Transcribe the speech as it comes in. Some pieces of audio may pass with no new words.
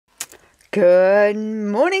Good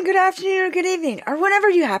morning, good afternoon, or good evening, or whenever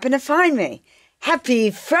you happen to find me. Happy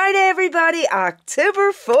Friday, everybody,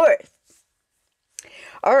 October 4th.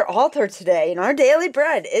 Our author today in our Daily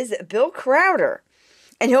Bread is Bill Crowder,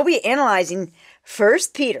 and he'll be analyzing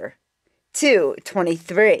 1 Peter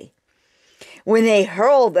 2:23. When they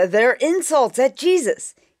hurled their insults at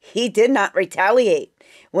Jesus, he did not retaliate.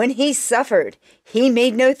 When he suffered, he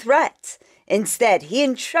made no threats. Instead, he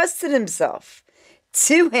entrusted himself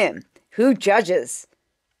to him who judges.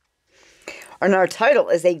 And our title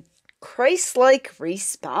is A Christ-like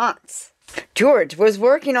Response. George was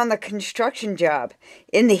working on the construction job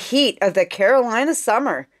in the heat of the Carolina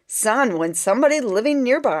summer sun when somebody living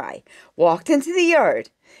nearby walked into the yard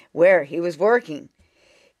where he was working.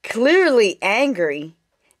 Clearly angry,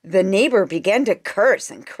 the neighbor began to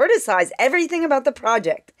curse and criticize everything about the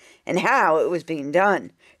project and how it was being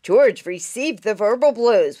done. George received the verbal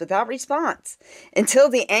blows without response until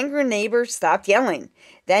the angry neighbor stopped yelling.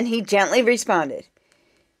 Then he gently responded,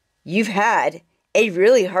 "You've had a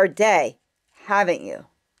really hard day, haven't you?"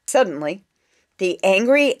 Suddenly, the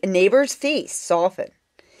angry neighbor's face softened.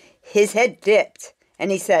 His head dipped, and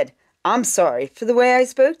he said, "I'm sorry for the way I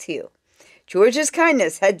spoke to you." George's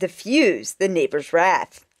kindness had diffused the neighbor's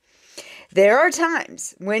wrath. There are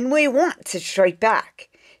times when we want to strike back,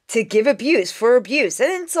 to give abuse for abuse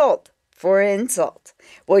and insult for insult.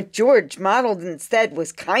 What George modeled instead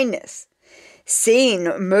was kindness,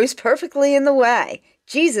 seen most perfectly in the way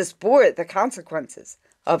Jesus bore the consequences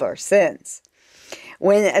of our sins.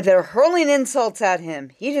 When they're hurling insults at him,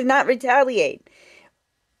 he did not retaliate.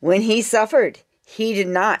 When he suffered, he did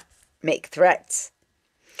not make threats.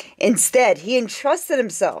 Instead, he entrusted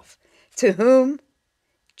himself to whom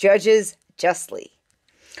judges justly.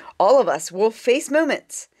 All of us will face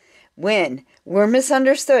moments when we're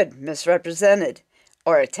misunderstood, misrepresented,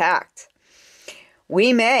 or attacked.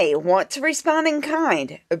 We may want to respond in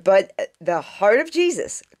kind, but the heart of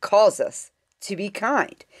Jesus calls us to be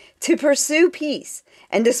kind, to pursue peace,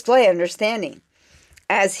 and display understanding.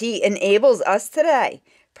 As he enables us today,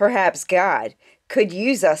 perhaps God could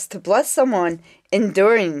use us to bless someone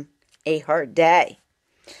enduring a hard day.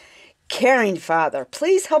 Caring Father,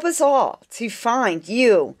 please help us all to find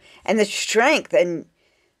you and the strength in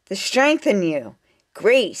you,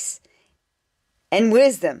 grace and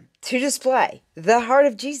wisdom to display the heart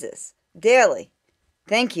of Jesus daily.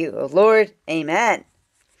 Thank you, O Lord. Amen.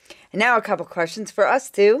 And now a couple questions for us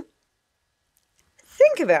to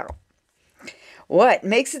think about. What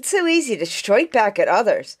makes it so easy to strike back at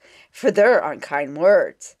others for their unkind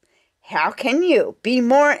words? How can you be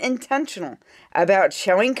more intentional about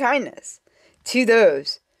showing kindness to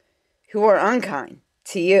those who are unkind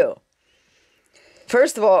to you?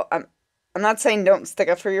 First of all, I'm not saying don't stick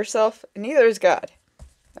up for yourself, and neither is God.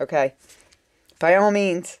 Okay? By all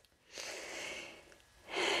means.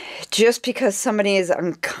 Just because somebody is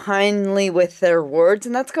unkindly with their words,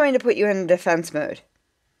 and that's going to put you in defense mode.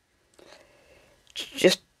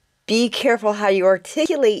 Just be careful how you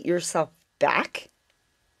articulate yourself back.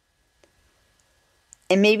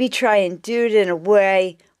 And maybe try and do it in a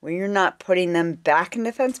way where you're not putting them back in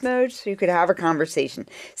defense mode, so you could have a conversation.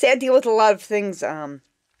 See, I deal with a lot of things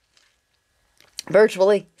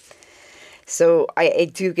virtually, so I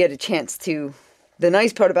do get a chance to, the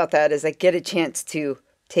nice part about that is I get a chance to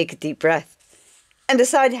take a deep breath and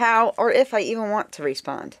decide how or if I even want to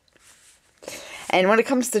respond. And when it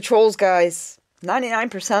comes to trolls, guys,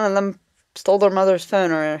 99% of them stole their mother's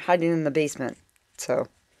phone or are hiding in the basement, so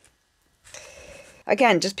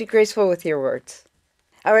again, just be graceful with your words.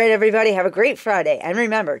 All right, everybody, have a great Friday. And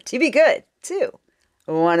remember to be good to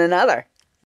one another.